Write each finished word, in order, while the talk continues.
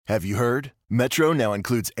Have you heard? Metro now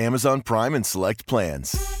includes Amazon Prime and select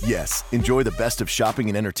plans. Yes, enjoy the best of shopping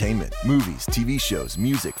and entertainment, movies, TV shows,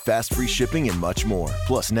 music, fast free shipping, and much more.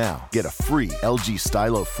 Plus now, get a free LG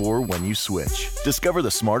Stylo 4 when you switch. Discover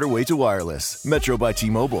the smarter way to wireless. Metro by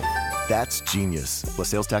T-Mobile. That's genius. Plus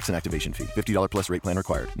sales tax and activation fee. $50 plus rate plan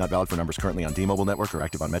required. Not valid for numbers currently on T-Mobile network or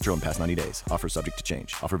active on Metro in past 90 days. Offer subject to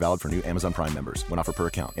change. Offer valid for new Amazon Prime members. When offer per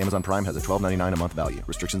account. Amazon Prime has a $12.99 a month value.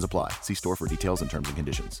 Restrictions apply. See store for details and terms and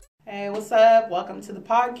conditions. Hey, what's up? Welcome to the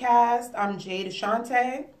podcast. I'm Jade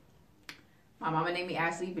Ashante. My mama named me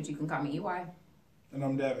Ashley, but you can call me EY. And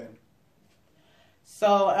I'm Devin.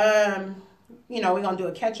 So, we're going to do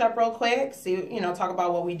a catch up real quick. See, talk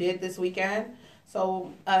about what we did this weekend.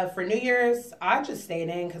 So, for New Year's, I just stayed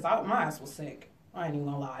in because my ass was sick. I ain't even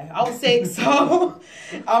going to lie. I was sick, so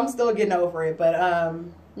I'm still getting over it. But,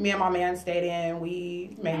 me and my man stayed in.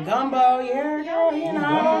 We made gumbo. Yeah, girl,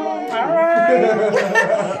 all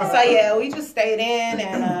right. So, yeah, we just stayed in,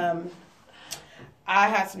 and I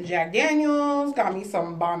had some Jack Daniels, got me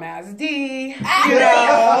some bomb-ass D, All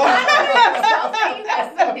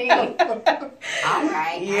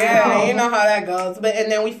right. Yeah, you know how that goes. And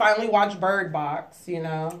then we finally watched Bird Box,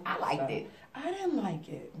 I liked it. I didn't like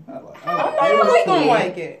it. I was going to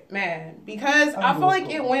like it, man, because I feel like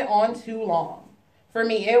it went on too long. For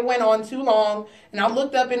me, it went on too long, and I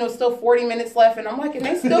looked up, and it was still 40 minutes left, and I'm like, and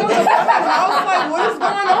they still in the I was like, what is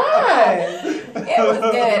going on? It was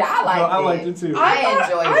good. I liked it too. I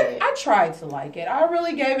enjoyed it. I tried to like it. I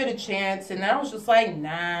really gave it a chance, and I was just like,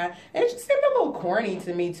 nah. It just seemed a little corny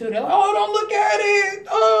to me, too. They're like, oh, don't look at it.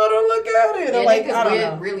 Oh, don't look at it. Yeah, like, I don't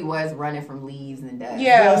know. Really was running from leaves and dust.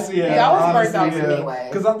 Yeah, I was burnt out to me.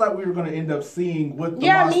 Because I thought we were going to end up seeing what the me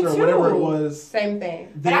monster too. or whatever it was. Same thing.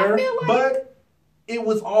 There, but I feel like but it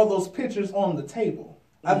was all those pictures on the table.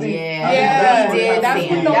 I think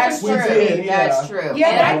that's true. That's true.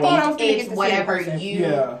 Yeah, and I think it's whatever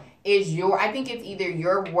is your. I think it's either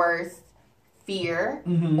your worst fear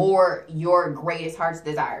or your greatest heart's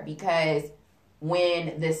desire. Because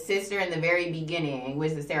when the sister in the very beginning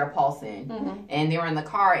was the Sarah Paulson, and they were in the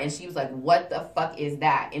car, and she was like, "What the fuck is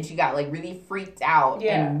that?" And she got like really freaked out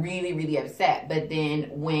and really, really upset. But then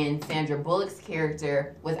when Sandra Bullock's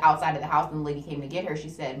character was outside of the house and the lady came to get her, she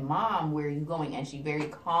said, "Mom, where are you going?" And she very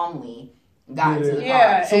calmly got into the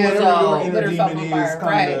car. So whatever your inner demon is,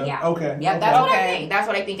 kind of. Yeah. Okay. Yeah, that's what I think. That's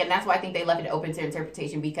what I think, and that's why I think they left it open to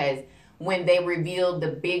interpretation, because when they revealed the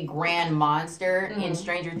big grand monster in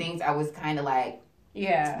Stranger Things, I was kind of like,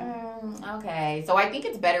 okay. So I think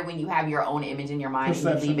it's better when you have your own image in your mind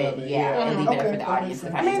and leave it, and leave it up for the audience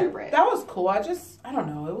to kind of interpret. That was cool. I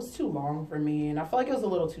don't know. It was too long for me, and I feel like it was a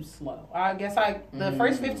little too slow. I guess the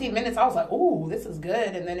first 15 minutes, I was like, ooh, this is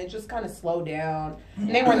good, and then it just kind of slowed down.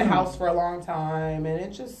 And they were in the house for a long time, and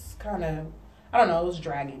it just kind of, I don't know, it was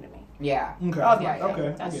dragging to me. Yeah. Okay. I was like,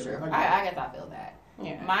 okay. That's true. I guess I feel that.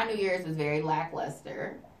 Yeah. My New Year's was very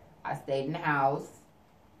lackluster. I stayed in the house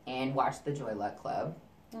and watched the Joy Luck Club.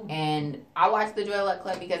 And I watched the Joy Luck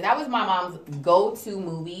Club because that was my mom's go-to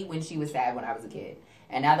movie when she was sad when I was a kid.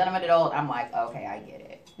 And now that I'm an adult, I'm like, okay, I get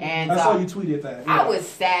it. And I saw you tweeted that. Yeah. I was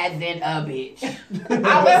sad than a bitch.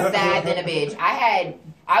 I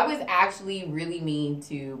was actually really mean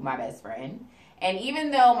to my best friend. And even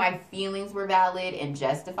though my feelings were valid and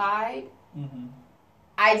justified,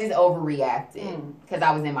 I just overreacted because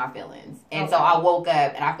I was in my feelings. And so I woke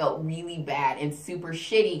up and I felt really bad and super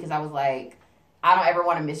shitty because I was like, I don't ever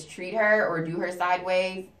want to mistreat her or do her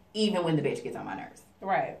sideways, even when the bitch gets on my nerves.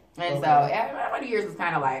 Right. And so my New Year's was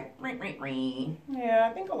kind of like, ring. Yeah,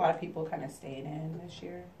 I think a lot of people kind of stayed in this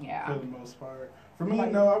year. Yeah. For the most part. For me,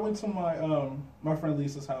 no, I went to my friend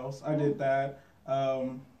Lisa's house. I did that.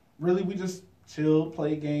 Really, we just chilled,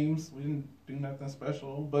 played games. We didn't do nothing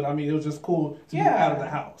special, but I mean, it was just cool to be out of the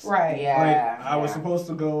house. Right. Yeah. Like, I was supposed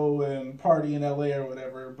to go and party in LA or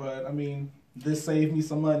whatever, but I mean, this saved me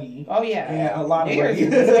some money. Oh yeah. And a lot of money.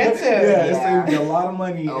 It saved me a lot of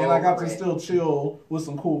money, and I got to still chill with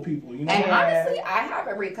some cool people. You know. And honestly, I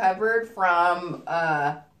haven't recovered from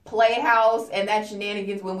Playhouse and that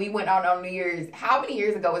shenanigans when we went out on New Year's. How many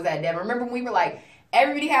years ago was that, Devin? Remember when we were like,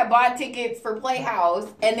 everybody had bought tickets for Playhouse,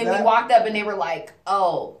 and then we walked up and they were like,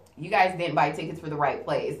 oh, you guys didn't buy tickets for the right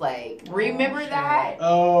place. Like, remember that?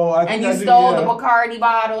 Oh, I think and you stole the Bacardi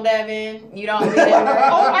bottle, Devin. You don't remember?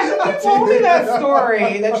 I think you told me that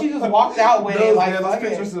story, that she just walked out with it. Like, those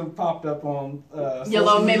pictures have popped up on your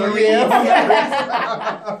little memory.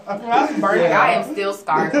 That's burning. I am still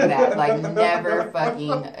scarred for that. Like, never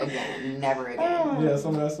fucking again. Never again. Yeah,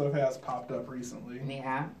 some of that stuff has popped up recently.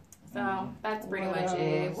 Yeah. So that's pretty much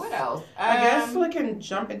it. What else? I guess we can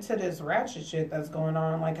jump into this ratchet shit that's going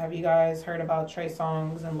on. Like, have you guys heard about Trey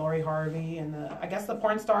Songz and Lori Harvey and I guess the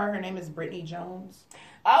porn star? Her name is Brittany Jones.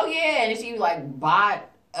 Oh yeah, and she like bought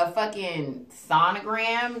a fucking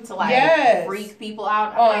sonogram to like freak people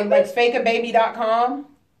out on like fakeababy.com.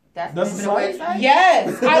 That's the website?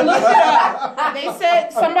 Yes. I looked it up. They said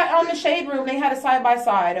somebody on the Shade Room, they had a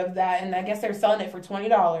side-by-side of that, and I guess they were selling it for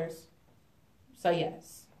 $20. So,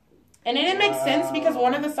 yes. And it didn't make sense because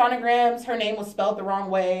one of the sonograms, her name was spelled the wrong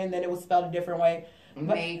way, and then it was spelled a different way.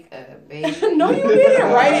 Make a baby. No, you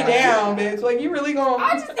didn't write it down, bitch. Like, you really gonna...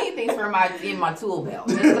 I just need things for in my tool belt.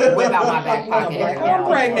 Just to whip out my back pocket. I'm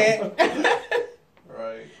pregnant.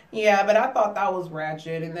 Right. Yeah, but I thought that was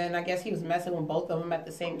ratchet. And then I guess he was messing with both of them at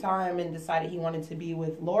the same time and decided he wanted to be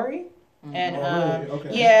with Lori. And really?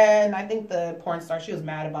 Okay. Yeah, and I think the porn star, she was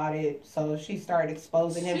mad about it. So she started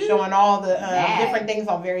exposing him, showing all the different things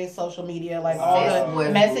on various social media, like all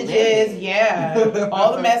the messages. Yeah,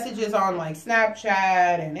 all the messages on like Snapchat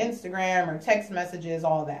and Instagram or text messages,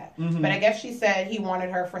 all that. Mm-hmm. But I guess she said he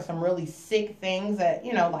wanted her for some really sick things that,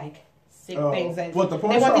 like... things that what, the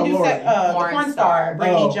porn they want to do. the porn star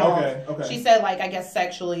Brittany Jones. Okay. She said, like, I guess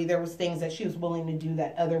sexually there was things that she was willing to do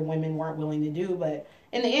that other women weren't willing to do, but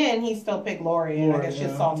in the end he still picked Lori, and I guess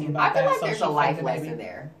she's salty about that. I feel like there's a life lesson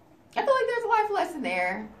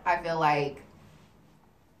there. I feel like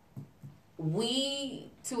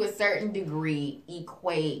we, to a certain degree,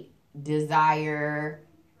 equate desire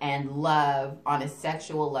and love on a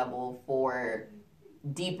sexual level for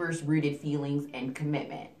deeper rooted feelings and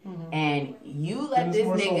commitment. Mm-hmm. And you let this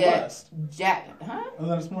nigga And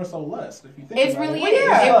then it's more so lust if you think it really is.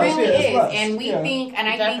 It really is. And we think, and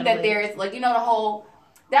I think that there's like, the whole,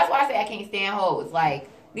 that's why I say I can't stand hoes. Like,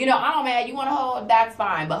 I don't man, you want a hoe, that's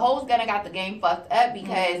fine. But hoes gonna got the game fucked up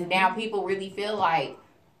because now people really feel like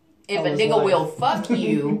if a nigga will fuck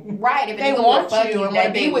you, right, if a nigga will fuck you,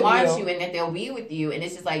 that they want you and that they'll be with you. And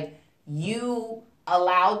it's just like, you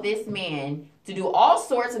allowed this man to do all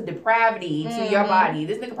sorts of depravity to your body.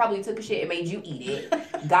 This nigga probably took a shit and made you eat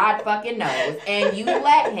it. God fucking knows. And you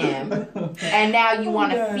let him. And now you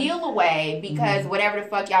want to feel away because whatever the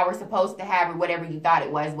fuck y'all were supposed to have or whatever you thought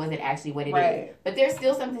it wasn't actually what it is. But there's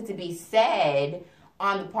still something to be said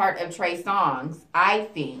on the part of Trey Songz, I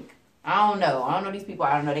think. I don't know these people.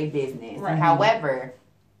 I don't know their business. Right. However,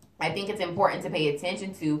 I think it's important to pay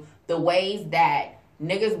attention to the ways that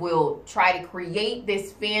niggas will try to create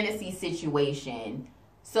this fantasy situation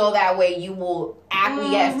so that way you will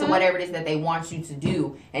acquiesce to whatever it is that they want you to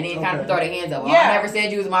do, and then kind of throw their hands up. I never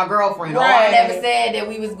said you was my girlfriend. Or I never said that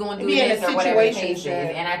we was going to do this or whatever the case is.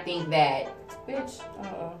 And I think that, bitch,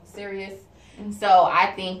 serious. So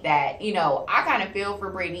I think that, I kind of feel for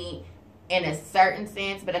Brittany in a certain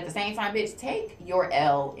sense, but at the same time, bitch, take your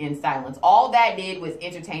L in silence. All that did was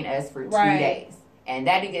entertain us for 2 days. And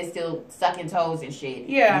that nigga is still sucking toes and shit.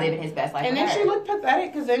 Yeah. And living his best life. And then she looked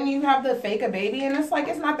pathetic because then you have the fake a baby and it's like,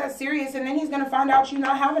 it's not that serious. And then he's going to find out you're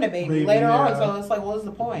not having a baby later on. So it's like, what's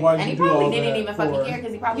the point? And he probably didn't even fucking care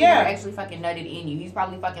because he probably never actually fucking nutted in you. He's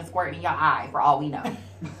probably fucking squirting in your eye for all we know.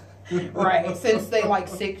 Right. Since they like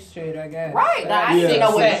sick shit, I guess. Right. I didn't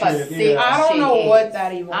know what the fuck sick shit I don't know what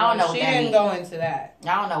that even I don't know what She didn't go into that.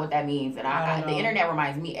 I don't know what that means. And the internet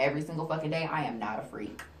reminds me every single fucking day I am not a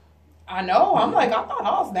freak. I know. I'm like, I thought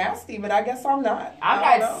I was nasty, but I guess I'm not.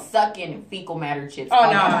 I'm not sucking fecal matter chips. Oh,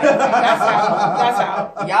 no. That's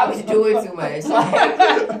out. Y'all be doing too much.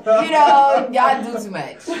 Like, y'all do too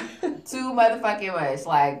much. Too motherfucking much.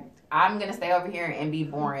 Like, I'm going to stay over here and be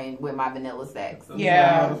boring with my vanilla sex.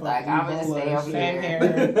 Yeah. Like, I'm going to stay over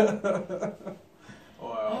here.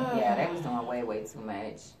 Wow. Yeah, they was doing way, way too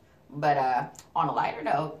much. But on a lighter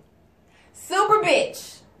note, Super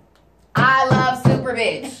Bitch. I love Super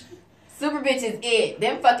Bitch. Super Bitch is it.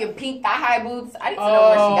 Them fucking pink thigh-high boots, I need to know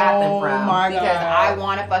where she got them from. Because I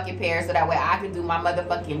want a fucking pair so that way I can do my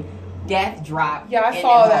motherfucking death drop. Yeah, I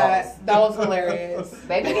saw that. That was hilarious.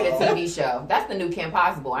 Baby did a TV show. That's the new Kim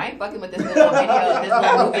Possible. I ain't fucking with this little video, this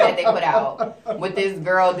little movie that they put out with this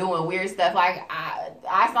girl doing weird stuff. Like,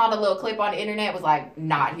 I saw the little clip on the internet, was like,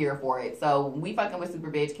 not here for it. So, we fucking with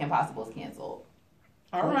Super Bitch. Kim Possible's canceled.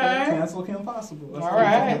 All right. Cancel Kim Possible. All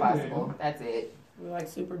right. Kim Possible. That's it. We like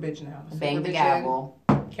Super Bitch now. Bang the gavel.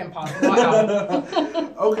 Kim Possible.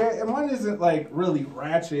 Okay, and mine isn't like really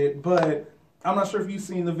ratchet, but I'm not sure if you've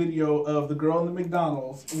seen the video of the girl in the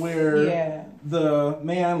McDonald's where the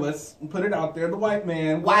man, let's put it out there, the white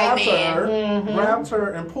man grabbed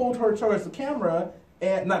her and pulled her towards the camera,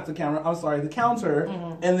 and not the camera, I'm sorry, the counter,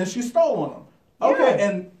 and then she stole on him. Okay,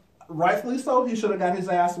 and rightfully so, he should have got his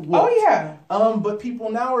ass whooped. Oh yeah. But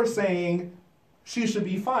people now are saying she should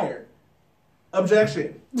be fired.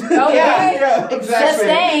 Objection. Oh yeah,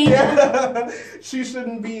 Sustained. Yeah. She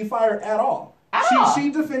shouldn't be fired at all. She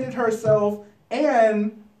defended herself,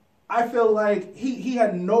 and I feel like he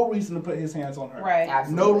had no reason to put his hands on her. Right.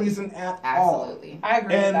 Absolutely. No reason at Absolutely. all. I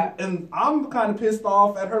agree with that. And I'm kind of pissed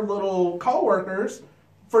off at her little coworkers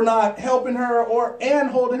for not helping her and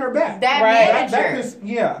holding her back. That manager.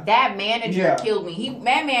 That manager killed me.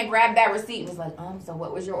 That man grabbed that receipt and was like, so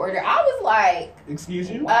what was your order? I was like, excuse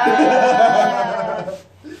you? yeah.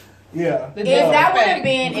 If that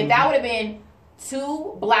would have been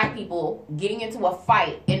two black people getting into a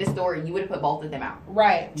fight in the store, you would have put both of them out.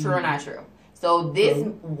 Right. True or not true? So this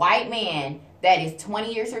white man that is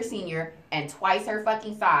 20 years her senior and twice her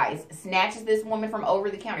fucking size snatches this woman from over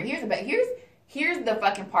the counter. Here's the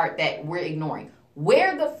fucking part that we're ignoring.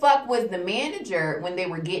 Where the fuck was the manager when they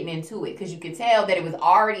were getting into it? Because you could tell that it was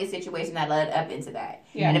already a situation that led up into that.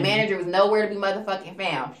 Yeah. And the manager was nowhere to be motherfucking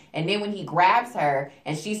found. And then when he grabs her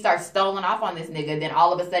and she starts stoling off on this nigga, then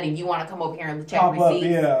all of a sudden you want to come over here and check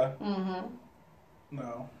receipts.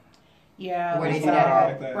 No. Yeah. Where they do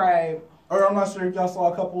that? Like that. Right. Or I'm not sure if y'all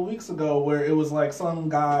saw a couple of weeks ago where it was like some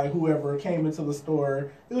guy, whoever came into the store.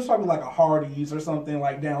 It was probably like a Hardee's or something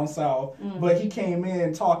like down south. But he came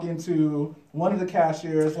in talking to one of the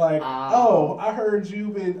cashiers like, "Oh, I heard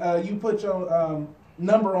you put your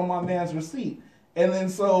number on my man's receipt." And then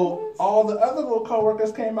so all the other little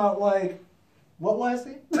coworkers came out like, "What was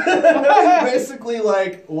it?" Basically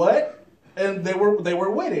like, "What?" And they were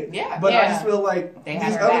with it. Yeah. But I just feel like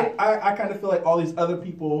I kind of feel like all these other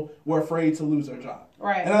people were afraid to lose their job.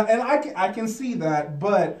 Right. And I can see that,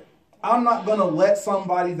 but I'm not gonna let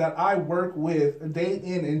somebody that I work with day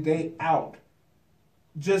in and day out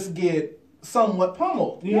just get somewhat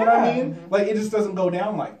pummeled. You know what I mean? Like it just doesn't go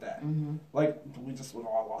down like that. Like we just would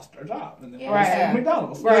all lost our job and then we at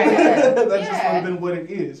McDonald's. Right. That's just would have been what it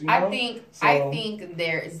is. You know? I think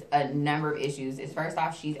there's a number of issues. It's first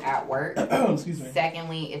off, she's at work. Excuse me.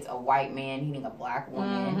 Secondly, it's a white man hitting a black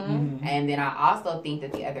woman. And then I also think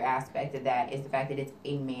that the other aspect of that is the fact that it's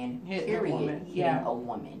a man, period, hitting a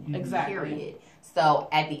woman. Exactly. Period. So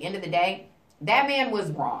at the end of the day, that man was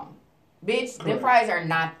wrong. Bitch, them fries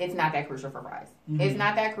it's not that crucial for fries. It's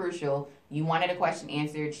not that crucial. You wanted a question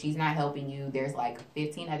answered. She's not helping you. There's like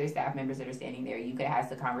 15 other staff members that are standing there. You could have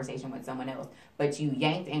had the conversation with someone else. But you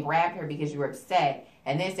yanked and grabbed her because you were upset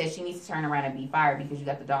and then said she needs to turn around and be fired because you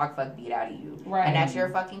got the dog fuck beat out of you. Right. And that's your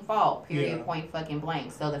fucking fault. Period. Point fucking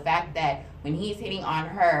blank. So the fact that when he's hitting on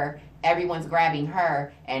her, everyone's grabbing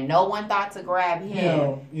her and no one thought to grab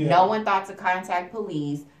him. No one thought to contact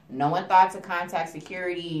police. No one thought to contact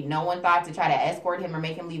security. No one thought to try to escort him or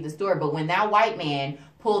make him leave the store. But when that white man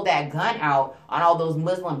pulled that gun out on all those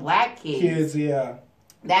Muslim black kids, that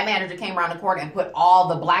manager came around the corner and put all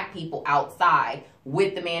the black people outside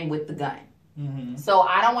with the man with the gun. So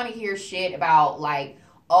I don't want to hear shit about like,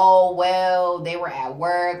 oh, well, they were at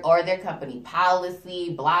work or their company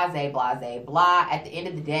policy, blase, blase, blah. At the end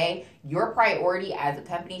of the day, your priority as a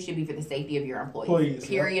company should be for the safety of your employees.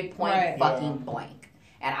 Period, point, fucking blank.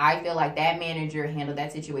 And I feel like that manager handled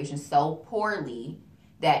that situation so poorly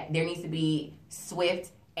that there needs to be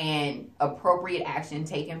swift and appropriate action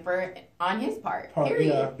taken on his part.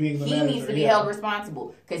 Period. Being the he manager, needs to be held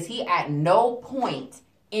responsible because he at no point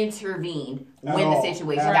intervened when the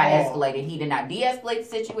situation got escalated. He did not de-escalate the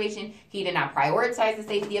situation. He did not prioritize the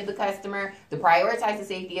safety of the customer, prioritize the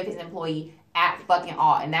safety of his employee at fucking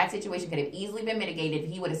all. And that situation could have easily been mitigated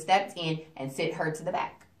if he would have stepped in and sent her to the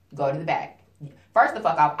back. Go to the back. First the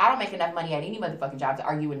fuck off, I don't make enough money at any motherfucking job to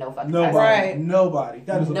argue with no fucking customer. Nobody.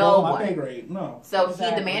 That is above my pay grade. No. So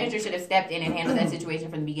the manager should have stepped in and handled that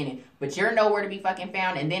situation from the beginning. But you're nowhere to be fucking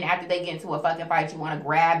found. And then after they get into a fucking fight, you want to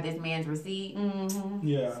grab this man's receipt?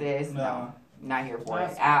 Sis, no. Not here for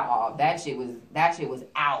it at all. That shit was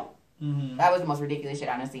out. That was the most ridiculous shit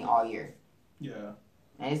I've seen all year. Yeah.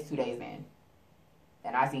 And it's 2 days, man.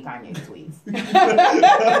 And I seen Kanye's tweets.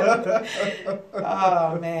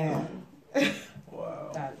 Oh, man. Wow.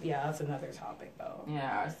 That's another topic though.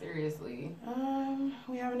 Yeah, seriously.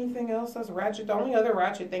 We have anything else that's ratchet? The only other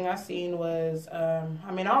ratchet thing I seen was, I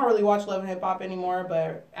don't really watch Love and Hip Hop anymore,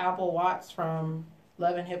 but Apple Watts from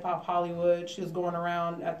Love and Hip Hop Hollywood, she was going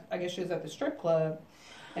around, I guess she was at the strip club,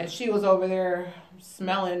 and she was over there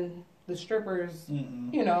smelling the strippers,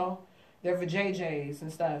 their vajayjays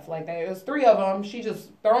and stuff like that. It was 3 of them. She just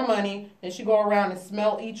throw money, and she go around and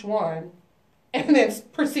smell each one, and then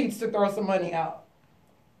proceeds to throw some money out.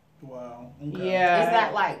 Wow. Okay. Yeah. Is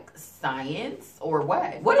that like science or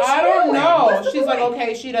what? What is she I don't doing? know. She's like,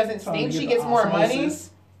 okay, she doesn't stink. She gets more money.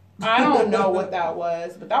 I don't know what that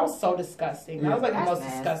was, but that was so disgusting. That was like the most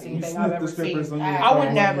nasty. disgusting thing I've ever seen. I I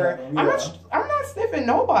would never. I'm not sniffing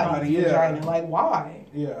nobody's vagina. Like, why?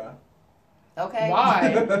 Yeah. Okay.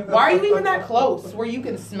 Why? Why are you even that close where you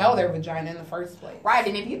can smell their vagina in the first place? Right,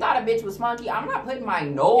 and if you thought a bitch was funky, I'm not putting my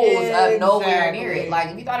nose up nowhere near it. Like,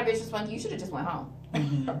 if you thought a bitch was funky, you should have just went home.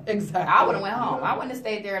 Exactly. I would have went home. I wouldn't have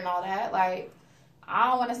stayed there and all that. Like, I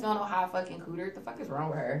don't want to smell no hot fucking cooter. What the fuck is wrong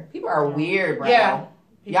with her? People are weird, bro. Yeah.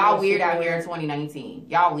 Y'all weird out here in 2019.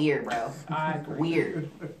 Y'all weird, bro. I agree.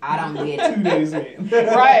 Weird. I don't get it. 2 days in.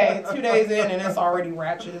 Right. 2 days in and it's already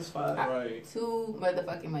ratchet as fuck. Right. Too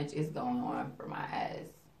motherfucking much is going on for my ass.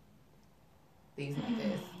 These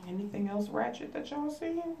niggas. Anything else ratchet that y'all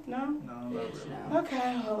seen? No? No, not really. No.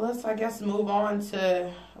 Okay, well, let's, I guess, move on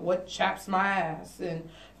to what chaps my ass. And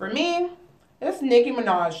for me, it's Nicki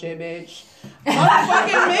Minaj shit, bitch.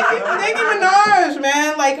 Motherfucking Nicki Minaj,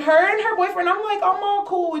 man. Like, her and her boyfriend, I'm like, I'm all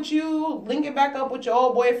cool with you. Link it back up with your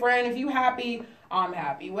old boyfriend. If you happy, I'm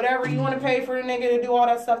happy. Whatever you want to pay for a nigga to do all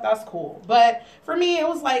that stuff, that's cool. But for me, it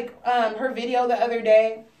was like her video the other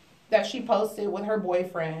day that she posted with her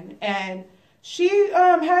boyfriend. And she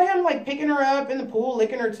had him like picking her up in the pool,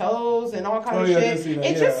 licking her toes and all kind of shit.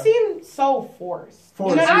 It just seemed so forced.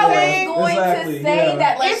 You know what I'm saying? I was going to say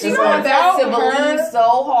that, like, she wants us to believe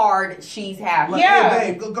so hard she's happy. Like,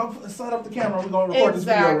 hey, babe, go set up the camera. We're going to record this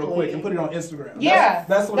video real quick and put it on Instagram. Yeah.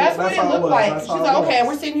 That's what it looked like. She's like, okay,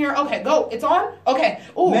 we're sitting here. Okay, go. It's on? Okay.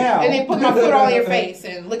 Ooh. Now. And then put my foot on your face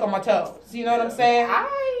and lick on my toes. You know what I'm saying?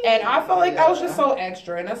 And I felt like that was just so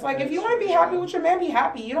extra. And it's like, if you want to be happy with your man, be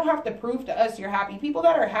happy. You don't have to prove to us you're happy. People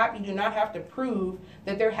that are happy do not have to prove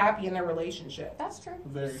that they're happy in their relationship. That's true.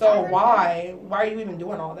 So why are you even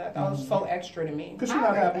doing all that? That was so extra to me. Because she's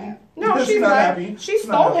not happy. No, she's not happy. She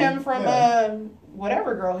stole him from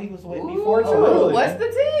whatever girl he was with before, too. Really? What's the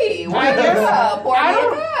tea?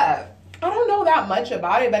 I don't know that much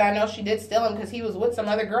about it, but I know she did steal him because he was with some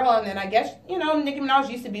other girl. And then I guess, Nicki Minaj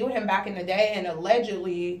used to be with him back in the day and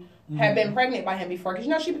allegedly had been pregnant by him before.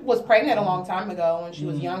 Because, she was pregnant a long time ago when she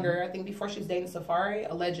was younger. I think before she was dating Safari,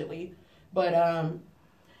 allegedly. But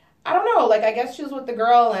I don't know. Like, I guess she was with the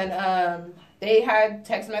girl and they had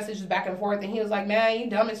text messages back and forth. And he was like, man,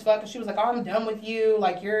 you dumb as fuck. And she was like, oh, I'm done with you.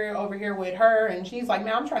 Like, you're over here with her. And she's like,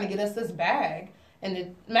 man, I'm trying to get us this bag. And the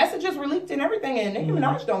messages were leaked and everything, and Nicki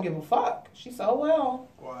Minaj don't give a fuck. She's so well.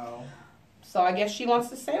 Wow. So I guess she wants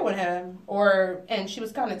to stay with him. And she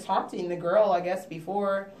was kind of taunting the girl, I guess,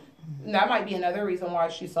 before. And that might be another reason why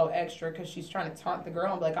she's so extra, because she's trying to taunt the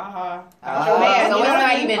girl and be like, aha. Man, so it's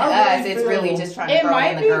not even us, it's really just trying to throw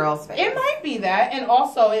it in the girl's face. It might be that, and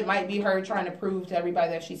also it might be her trying to prove to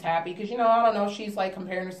everybody that she's happy, because, I don't know, she's like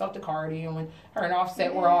comparing herself to Cardi, and when her and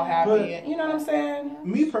Offset were all happy, and, you know what I'm saying?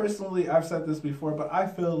 Me personally, I've said this before, but I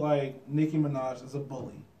feel like Nicki Minaj is a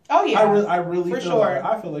bully. Oh, yeah. I really for feel sure. like,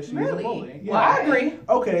 I feel like she's a bully. Yeah. Well, I agree.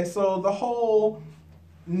 Okay, so the whole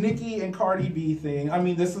Nicki and Cardi B thing, I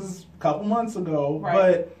mean, this is a couple months ago,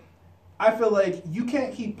 but I feel like you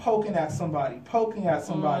can't keep poking at somebody,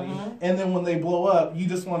 and then when they blow up, you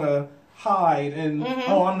just want to hide and,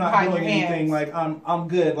 oh, I'm not doing anything, like, I'm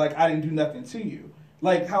good, like, I didn't do nothing to you.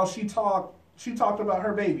 Like, how she talked about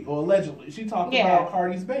her baby, or allegedly, she talked about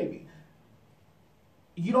Cardi's baby.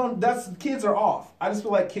 Kids are off. I just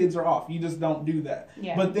feel like kids are off. You just don't do that.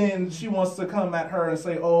 Yeah. But then she wants to come at her and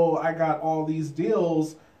say, oh, I got all these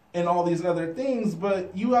deals and all these other things,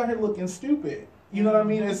 but you out here looking stupid. You know what I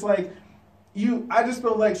mean? It's like, I just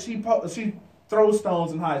feel like she throws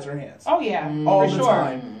stones and hides her hands. Oh, yeah. All the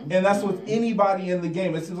time. And that's with anybody in the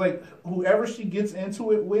game. It seems like whoever she gets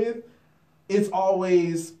into it with, it's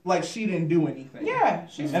always like she didn't do anything. Yeah,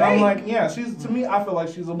 she's and fake. I'm like, yeah, to me, I feel like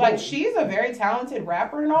she's a bully. Like, she's a very talented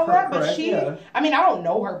rapper and all that, but I mean, I don't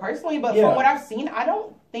know her personally, but from what I've seen, I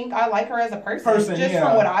don't think I like her as a person just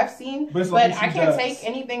from what I've seen. But I can't take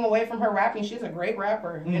anything away from her rapping. She's a great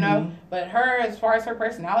rapper, you know? But her, as far as her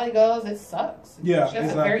personality goes, it sucks. Yeah, she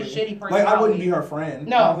has a very shitty personality. Like, I wouldn't be her friend.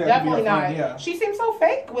 No, definitely not. Yeah. She seems so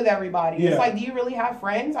fake with everybody. It's like, do you really have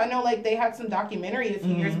friends? I know, like, they had some documentary a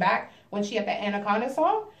few years back when she had the Anaconda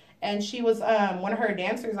song, and she was, one of her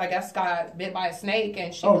dancers, I guess, got bit by a snake,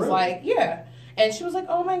 and she was like, and she was like,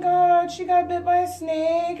 oh my God, she got bit by a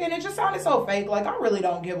snake, and it just sounded so fake, like, I really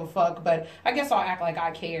don't give a fuck, but I guess I'll act like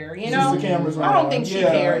I care, you know? I don't think she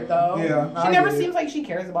cared, though. Yeah, she never seems like she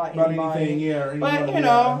cares about anybody. Anything, but, you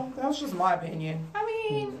know, that's just my opinion. I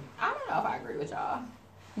mean, I don't know if I agree with y'all.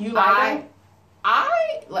 You like her?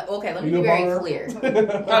 Okay, let me be very clear.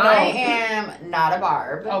 I am not a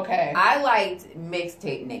Barb. Okay. I liked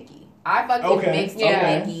mixtape Nicki. I fucking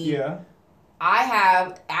mixtape Nicki. Yeah. I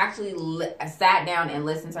have actually sat down and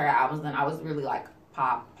listened to her albums, and I was really like,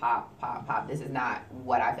 pop. This is not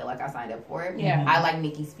what I feel like I signed up for. Yeah. I like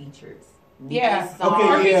Nicki's features. Yeah.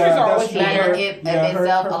 Her features are always better.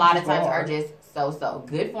 Itself, a lot of times are just so.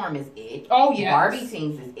 Good Form is it. Oh, yeah. Barbie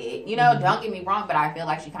Teens is it. You know, don't get me wrong, but I feel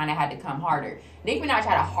like she kind of had to come harder. Nicki Minaj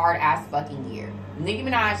had a hard-ass fucking year. Nicki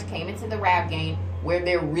Minaj came into the rap game where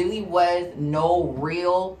there really was no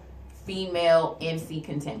real female MC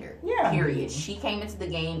contender. Yeah. Period. She came into the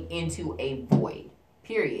game into a void.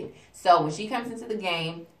 Period. So when she comes into the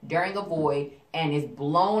game during a void and is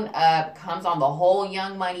blown up, comes on the whole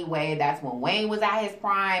Young Money wave, that's when Wayne was at his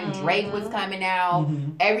prime, Drake was coming out,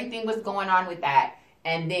 everything was going on with that.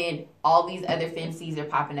 And then all these other femces are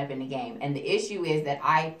popping up in the game. And the issue is that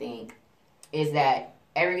I think is that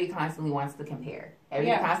everybody constantly wants to compare.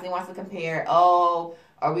 Everybody constantly wants to compare, why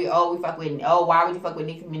would you fuck with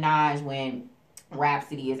Nicki Minaj when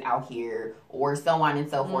Rhapsody is out here, or so on and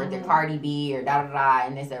so forth, or Cardi B, or da-da-da,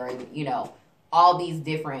 and this, or, you know, all these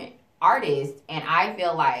different artists. And I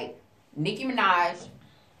feel like Nicki Minaj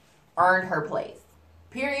earned her place.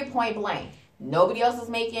 Period, point blank. Nobody else is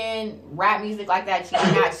making rap music like that. She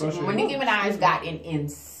did not. Nicki Minaj got an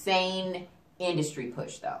insane industry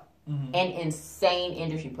push, though. An insane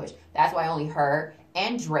industry push. That's why only her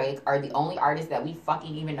and Drake are the only artists that we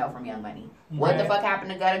fucking even know from Young Money. What the fuck happened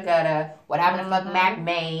to Gutta Gutta? What happened to fuck Mac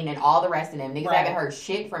Main and all the rest of them? Niggas haven't heard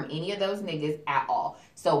shit from any of those niggas at all.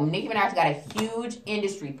 So Nicki Minaj got a huge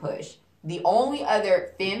industry push. The only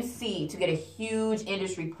other femc to get a huge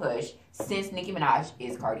industry push since Nicki Minaj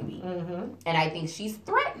is Cardi B. And I think she's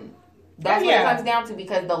threatened. That's what it comes down to,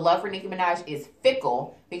 because the love for Nicki Minaj is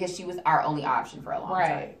fickle because she was our only option for a long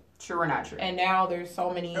time. True or not true? And now there's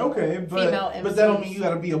so many female MCs. But that don't mean you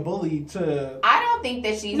gotta be a bully to... I don't think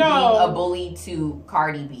that she's being a bully to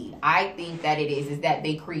Cardi B. I think that it is that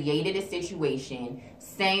they created a situation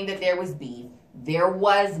saying that there was beef. There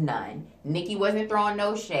was none. Nicki wasn't throwing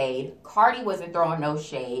no shade. Cardi wasn't throwing no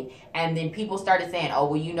shade. And then people started saying,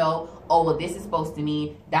 this is supposed to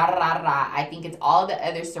mean da-da-da-da-da. I think it's all the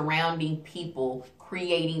other surrounding people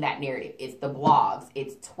creating that narrative. It's the blogs.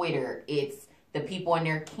 It's Twitter. It's the people in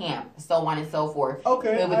their camp, so on and so forth.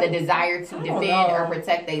 With the desire to defend or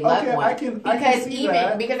protect their loved one.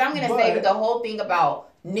 Because I'm going to say that the whole thing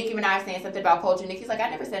about Nicki Minaj saying something about culture, Nicki's like, I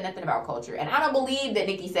never said nothing about culture. And I don't believe that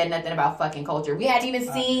Nicki said nothing about fucking culture. We hadn't even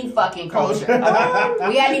seen fucking culture.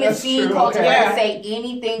 We hadn't even seen culture say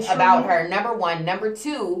anything about her, number one. Number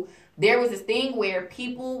two, there was this thing where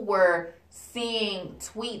people were seeing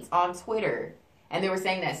tweets on Twitter and they were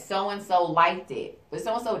saying that so-and-so liked it, but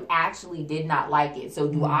so-and-so actually did not like it. So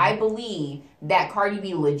do I believe that Cardi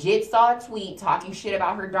B legit saw a tweet talking shit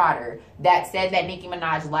about her daughter that said that Nicki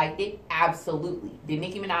Minaj liked it? Absolutely. Did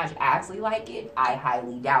Nicki Minaj actually like it? I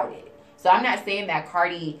highly doubt it. So I'm not saying that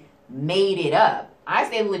Cardi made it up. I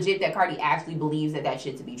say legit that Cardi actually believes that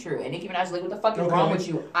shit to be true. And Nicki Minaj's like, what the fuck is wrong with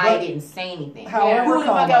you? I didn't say anything. Who the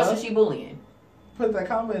fuck else is she bullying? Put that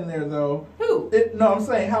comma in there, though. Who? I'm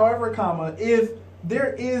saying, however, comma, if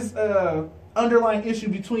there is a underlying issue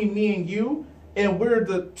between me and you, and we're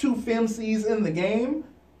the two femcs in the game,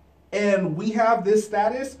 and we have this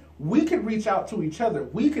status, we could reach out to each other.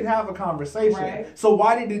 We could have a conversation. So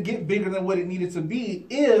why did it get bigger than what it needed to be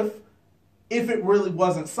if it really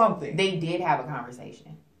wasn't something? They did have a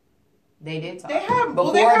conversation. They did talk. They have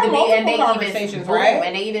multiple conversations, right?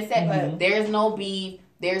 And they even said, there's no beef,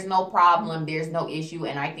 there's no problem, there's no issue.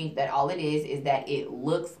 And I think that all it is that it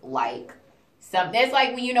looks like something. It's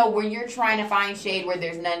like when you're trying to find shade where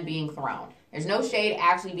there's none being thrown. There's no shade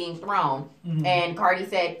actually being thrown. And Cardi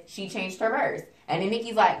said she changed her verse. And then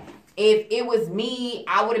Nicki's like, if it was me,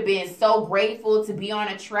 I would have been so grateful to be on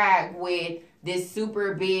a track with this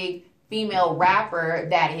super big female rapper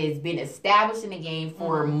that has been established in the game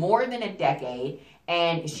for more than a decade.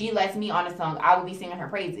 And she lets me on a song, I would be singing her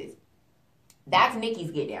praises. That's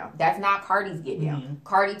Nicki's get down. That's not Cardi's get down.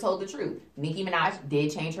 Cardi told the truth. Nicki Minaj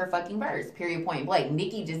did change her fucking verse. Period, point blank.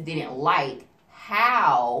 Nicki just didn't like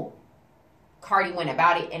how Cardi went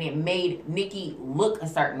about it, and it made Nicki look a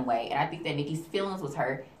certain way. And I think that Nicki's feelings was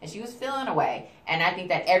hurt, and she was feeling away. And I think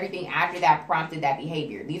that everything after that prompted that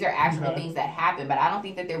behavior. These are actual things that happened, but I don't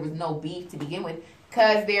think that there was no beef to begin with,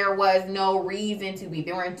 because there was no reason to be.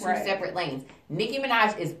 They were in two separate lanes. Nicki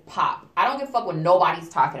Minaj is pop. I don't give a fuck what nobody's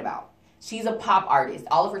talking about. She's a pop artist.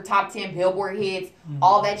 All of her top 10 Billboard hits,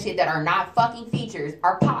 all that shit that are not fucking features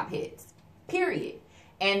are pop hits. Period.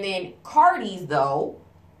 And then Cardi's, though,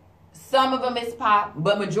 some of them is pop,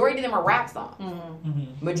 but majority of them are rap songs.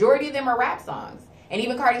 Majority of them are rap songs. And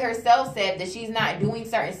even Cardi herself said that she's not doing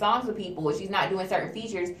certain songs with people, she's not doing certain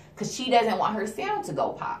features because she doesn't want her sound to go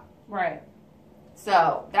pop. Right.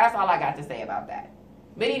 So that's all I got to say about that.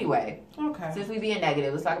 But anyway, okay. Since we being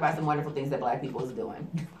negative, let's talk about some wonderful things that Black people is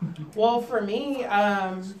doing. Well, for me,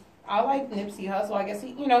 I like Nipsey Hussle. I guess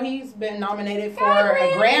he's been nominated for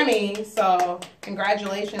a Grammy. So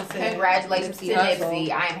congratulations to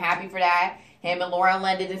Nipsey. I am happy for that. Him and Lauren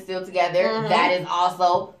London is still together. Mm-hmm. That is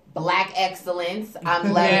also Black excellence.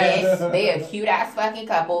 I'm loving it. They a cute ass fucking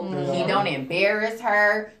couple. Mm-hmm. He don't embarrass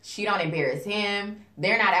her. She don't embarrass him.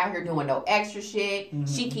 They're not out here doing no extra shit.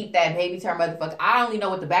 Mm-hmm. She keep that baby to her motherfucker. I only know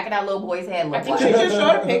what the back of that little boy's head looks like. I think she just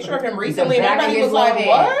showed a picture of him recently. And everybody was like,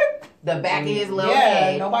 what? The back of his little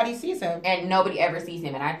head. Nobody sees him. And nobody ever sees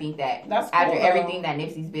him. And I think that after everything that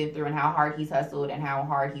Nipsey's been through and how hard he's hustled and how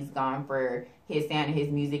hard he's gone for his sound and his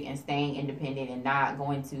music and staying independent and not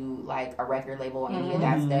going to like a record label or any of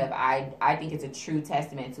that stuff, I think it's a true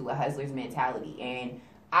testament to a hustler's mentality. And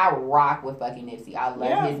I rock with fucking Nipsey. I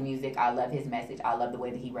love his music. I love his message. I love the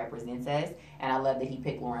way that he represents us. And I love that he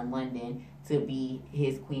picked Lauren London to be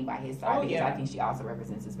his queen by his side because I think she also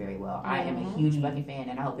represents us very well. I am a huge fucking fan,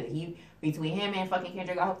 and I hope that between him and fucking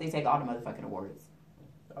Kendrick, I hope they take all the motherfucking awards.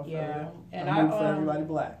 Okay. And I'm for everybody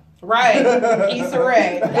Black. Right. Issa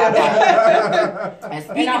Rae. And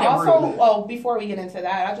I also, before we get into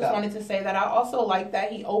that, I just wanted to say that I also like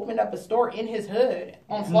that he opened up a store in his hood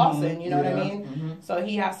on Slauson, you know what I mean? Mm-hmm. So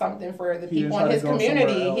he has something for the people in his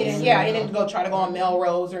community. He didn't go try to go on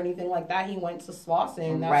Melrose or anything like that. He went to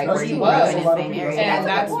Slauson. That's where he was. And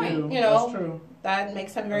that's true. That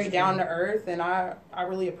makes him very down to earth, and I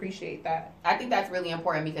really appreciate that. I think that's really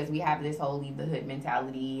important because we have this whole leave the hood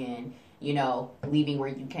mentality and leaving where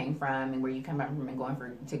you came from and where you come from and going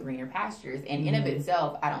to greener pastures. And in of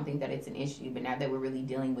itself, I don't think that it's an issue. But now that we're really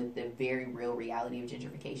dealing with the very real reality of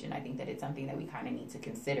gentrification, I think that it's something that we kind of need to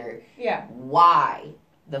consider. Yeah. Why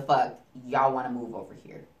the fuck y'all want to move over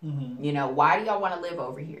here? Mm-hmm. Why do y'all want to live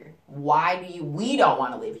over here? We don't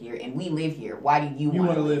want to live here and we live here. Why do you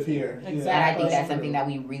want to live here? Exactly. And I think that's something that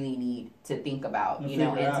we really need to think about, and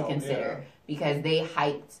to consider because they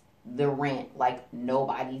hyped the rent like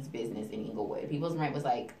nobody's business in Inglewood. People's rent was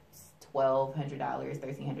like $1,200,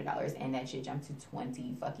 $1,300, and that shit jumped to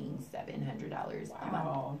 $700 a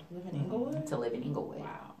month. To live in Inglewood? To live in Inglewood.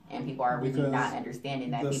 Wow. And people are really not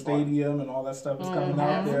understanding that. The stadium and all that stuff is coming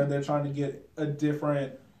out there. They're trying to get a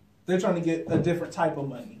different type of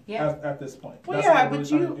money at this point. Well, but I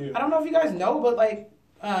don't know if you guys know, but like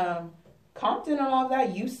Compton and all of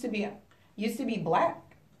that used to be black.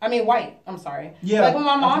 I mean, white. I'm sorry. Yeah. Like when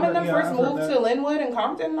my mom and them first moved to Linwood and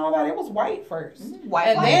Compton and all that, it was white first.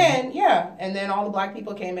 And then all the black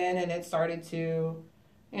people came in and it started to,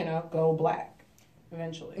 go black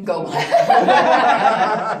eventually. Go black.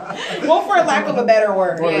 Well, for lack of a better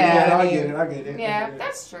word. I get it. Yeah,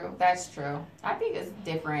 that's true. I think it's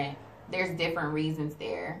different. There's different reasons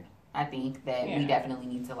there. I think that we definitely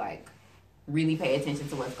need to really pay attention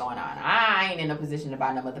to what's going on. I ain't in a position to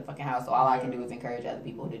buy no motherfucking house, so all I can do is encourage other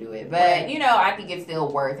people to do it. But, I think it's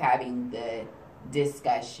still worth having the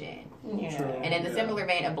discussion. Yeah. True. And in the similar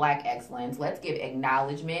vein of Black excellence, let's give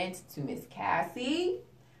acknowledgement to Miss Cassie.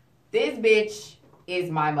 This bitch is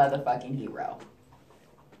my motherfucking hero.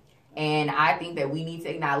 And I think that we need to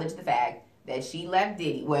acknowledge the fact that she left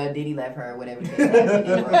Diddy. Well, Diddy left her, whatever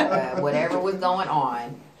whatever was going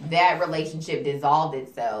on. That relationship dissolved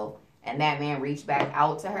itself. And that man reached back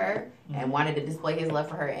out to her and wanted to display his love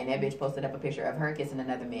for her. And that bitch posted up a picture of her kissing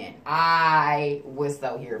another man. I was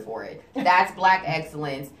so here for it. That's Black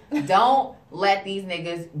excellence. Don't let these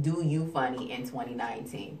niggas do you funny in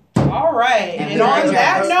 2019. All right. And on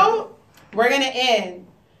that note, we're going to end.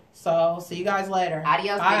 So, see you guys later.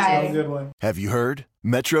 Adios, bitches. Have a good one. Have you heard?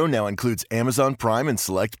 Metro now includes Amazon Prime and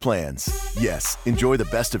select plans. Yes, enjoy the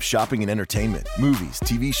best of shopping and entertainment, movies,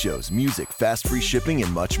 TV shows, music, fast free shipping,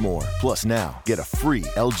 and much more. Plus now, get a free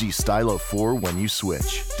LG Stylo 4 when you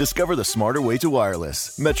switch. Discover the smarter way to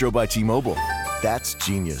wireless. Metro by T-Mobile. That's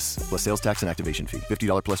genius. Plus sales tax and activation fee.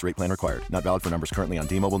 $50 plus rate plan required. Not valid for numbers currently on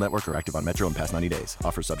T-Mobile network or active on Metro in past 90 days.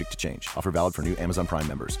 Offer subject to change. Offer valid for new Amazon Prime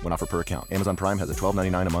members. When offer per account. Amazon Prime has a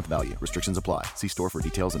 $12.99 a month value. Restrictions apply. See store for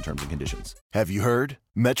details and terms and conditions. Have you heard?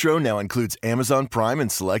 Metro now includes Amazon Prime and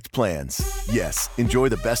select plans. Yes, enjoy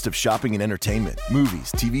the best of shopping and entertainment,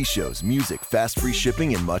 movies, TV shows, music, fast free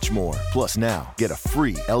shipping, and much more. Plus now, get a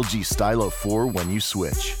free LG Stylo 4 when you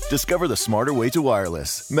switch. Discover the smarter way to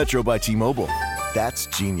wireless. Metro by T-Mobile. That's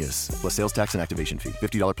genius. Plus sales tax and activation fee.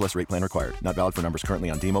 $50 plus rate plan required. Not valid for numbers currently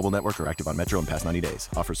on T-Mobile network or active on Metro in past 90 days.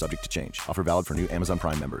 Offer subject to change. Offer valid for new Amazon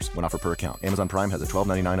Prime members. When offer per account. Amazon Prime has a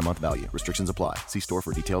 $12.99 a month value. Restrictions apply. See store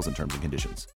for details and terms and conditions.